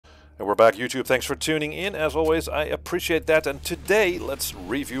And we're back, YouTube. Thanks for tuning in. As always, I appreciate that. And today, let's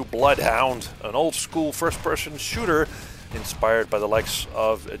review Bloodhound, an old-school first-person shooter inspired by the likes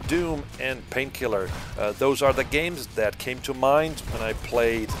of Doom and Painkiller. Those are the games that came to mind when I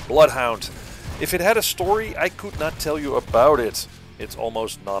played Bloodhound. If it had a story, I could not tell you about it. It's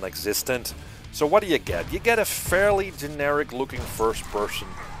almost non-existent. So what do you get? You get a fairly generic-looking first-person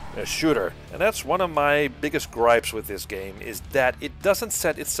shooter, and that's one of my biggest gripes with this game, is that it doesn't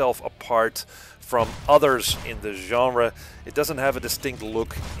set itself apart from others in the genre. It doesn't have a distinct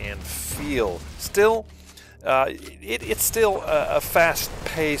look and feel. Still, it's still a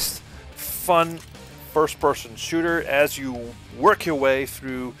fast-paced, fun first-person shooter as you work your way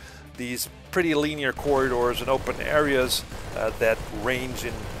through these pretty linear corridors and open areas that range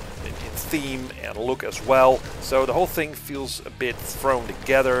in theme and look as well. So the whole thing feels a bit thrown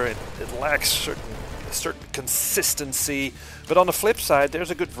together, and it lacks certain consistency. But on the flip side,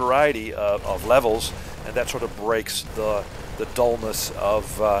 there's a good variety of levels, and that sort of breaks the dullness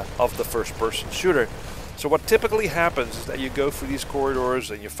of the first-person shooter. So what typically happens is that you go through these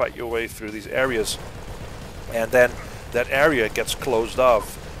corridors and you fight your way through these areas, and then that area gets closed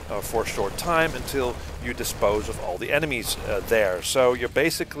off for a short time until you dispose of all the enemies there. So you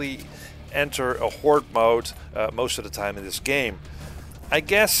basically enter a horde mode most of the time in this game. I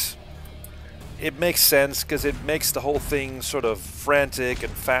guess it makes sense because it makes the whole thing sort of frantic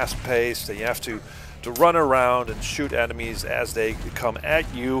and fast-paced, and you have to run around and shoot enemies as they come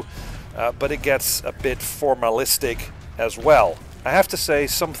at you, but it gets a bit formalistic as well. I have to say,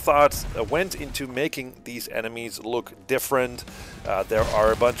 some thought went into making these enemies look different. There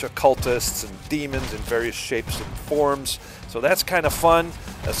are a bunch of cultists and demons in various shapes and forms, so that's kind of fun.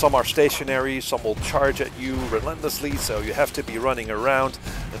 Some are stationary, some will charge at you relentlessly, so you have to be running around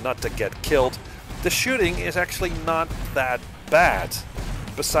and not to get killed. The shooting is actually not that bad.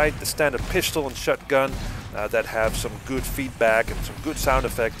 Beside the standard pistol and shotgun that have some good feedback and some good sound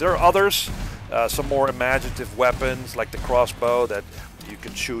effects, there are others. Some more imaginative weapons like the crossbow that you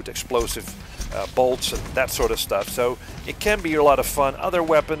can shoot explosive bolts and that sort of stuff. So it can be a lot of fun. Other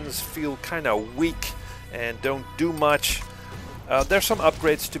weapons feel kind of weak and don't do much. There's some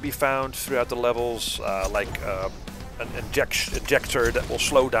upgrades to be found throughout the levels, like an injector that will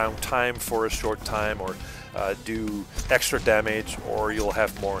slow down time for a short time, or do extra damage, or you'll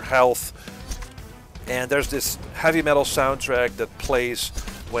have more health. And there's this heavy metal soundtrack that plays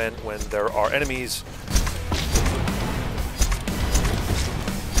when there are enemies.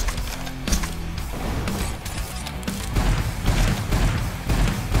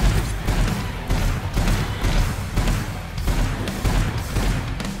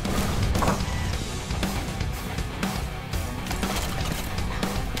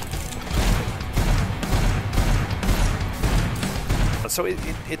 So it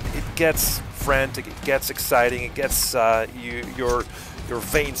gets frantic, it gets exciting, it gets your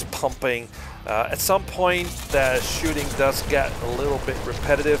veins pumping. At some point the shooting does get a little bit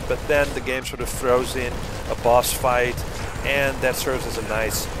repetitive, but then the game sort of throws in a boss fight, and that serves as a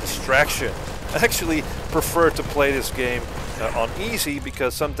nice distraction. I actually prefer to play this game on easy,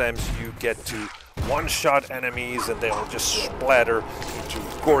 because sometimes you get to one-shot enemies and they'll just splatter into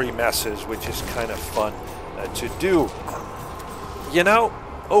gory messes, which is kind of fun to do. You know,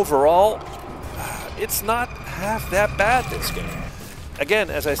 overall, it's not half that bad, this game. Again,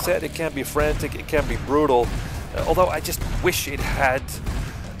 as I said, it can be frantic, it can be brutal, although I just wish it had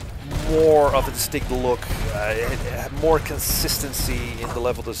more of a distinct look, it had more consistency in the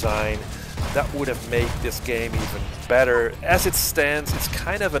level design. That would have made this game even better. As it stands, it's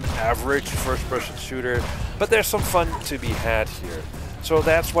kind of an average first-person shooter, but there's some fun to be had here. So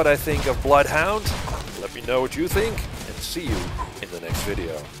that's what I think of Bloodhound. Let me know what you think, and see you in the next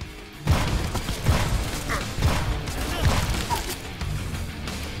video.